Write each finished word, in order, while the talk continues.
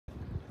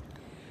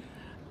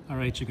All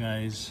right, you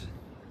guys.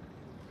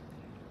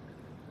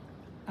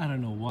 I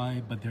don't know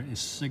why, but there is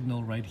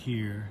signal right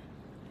here,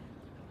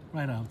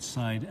 right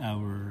outside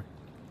our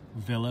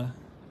villa.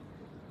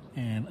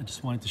 And I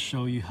just wanted to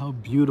show you how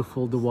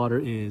beautiful the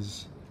water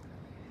is.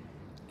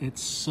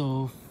 It's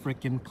so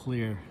freaking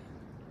clear.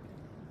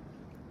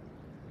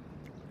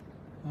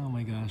 Oh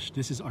my gosh,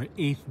 this is our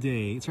 8th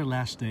day. It's our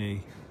last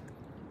day.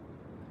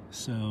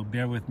 So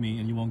bear with me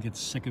and you won't get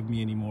sick of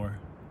me anymore.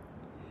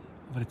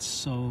 But it's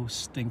so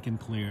stinking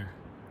clear.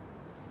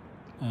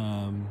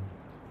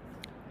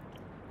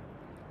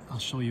 I'll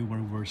show you where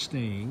we're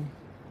staying.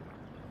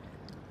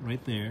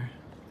 Right there.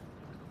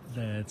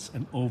 That's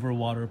an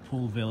overwater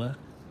pool villa.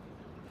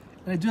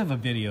 And I do have a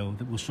video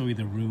that will show you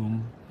the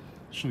room,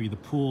 show you the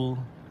pool.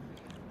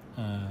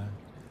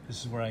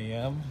 This is where I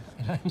am,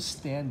 and I'm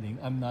standing.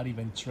 I'm not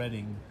even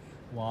treading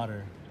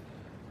water.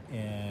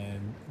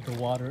 And the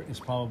water is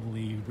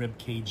probably rib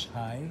cage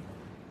high.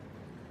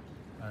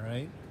 All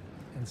right.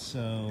 And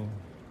so,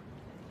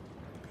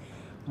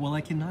 well,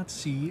 I cannot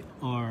see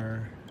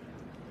our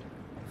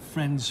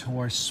friends who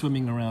are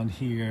swimming around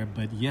here,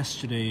 but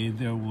yesterday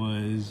there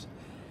was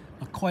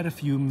quite a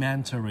few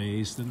manta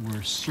rays that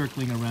were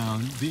circling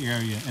around the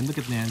area. And look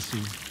at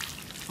Nancy,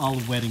 all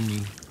wetting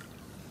me.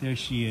 There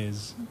she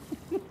is.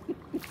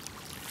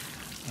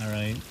 All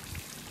right.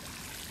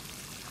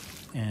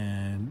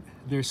 And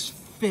there's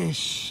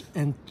fish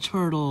and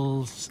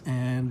turtles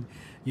and,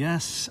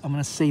 yes, I'm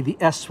gonna say the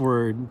S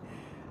word,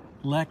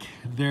 like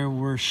there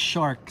were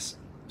sharks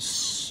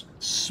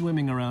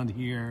swimming around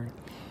here,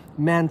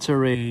 manta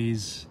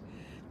rays,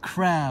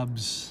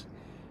 crabs.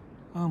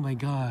 Oh my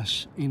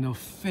gosh, you know,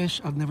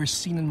 fish I've never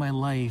seen in my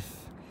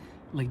life,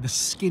 like the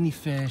skinny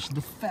fish,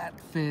 the fat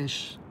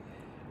fish.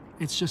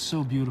 It's just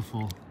so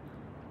beautiful.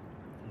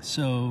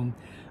 So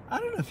I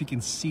don't know if you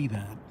can see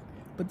that,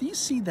 but do you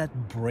see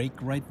that break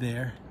right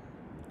there?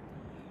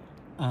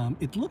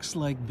 It looks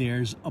like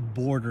there's a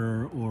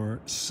border or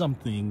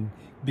something,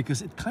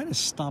 because it kind of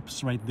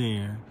stops right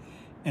there,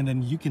 and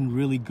then you can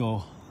really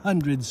go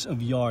hundreds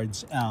of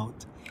yards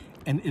out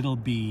and it'll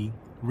be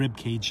rib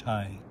cage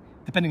high,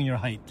 depending on your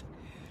height.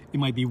 It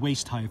might be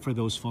waist high for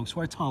those folks who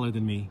are taller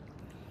than me,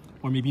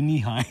 or maybe knee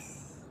high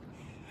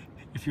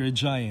if you're a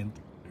giant,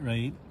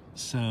 right?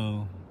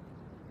 So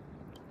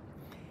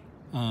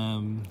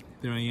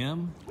there I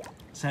am.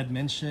 As I had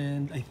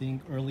mentioned, I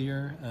think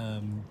earlier,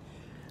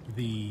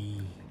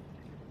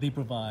 they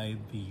provide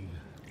the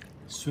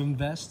swim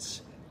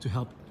vests to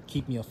help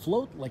keep me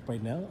afloat. Like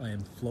right now, I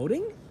am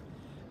floating,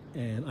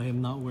 and I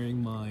am not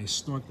wearing my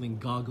snorkeling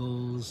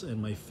goggles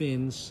and my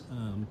fins.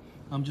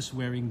 I'm just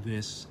wearing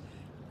this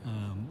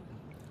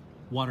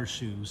water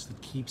shoes that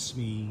keeps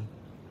me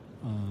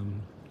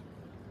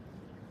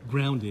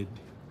grounded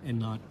and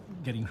not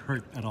getting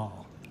hurt at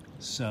all.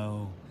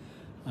 So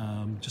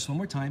just one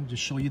more time,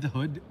 just show you the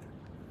hood.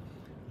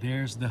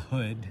 There's the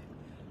hood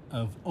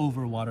of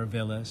Overwater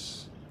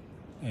Villas,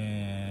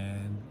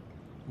 and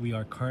we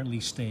are currently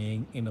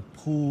staying in a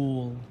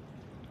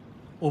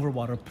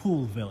overwater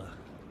pool villa.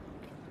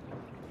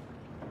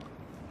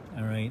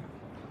 All right,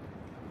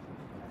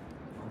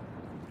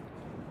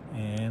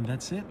 and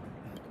that's it.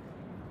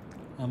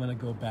 I'm gonna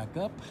go back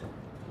up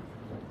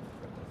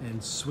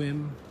and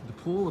swim the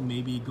pool and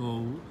maybe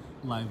go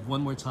live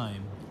one more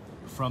time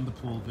from the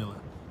pool villa.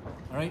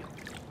 All right,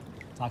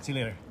 talk to you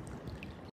later.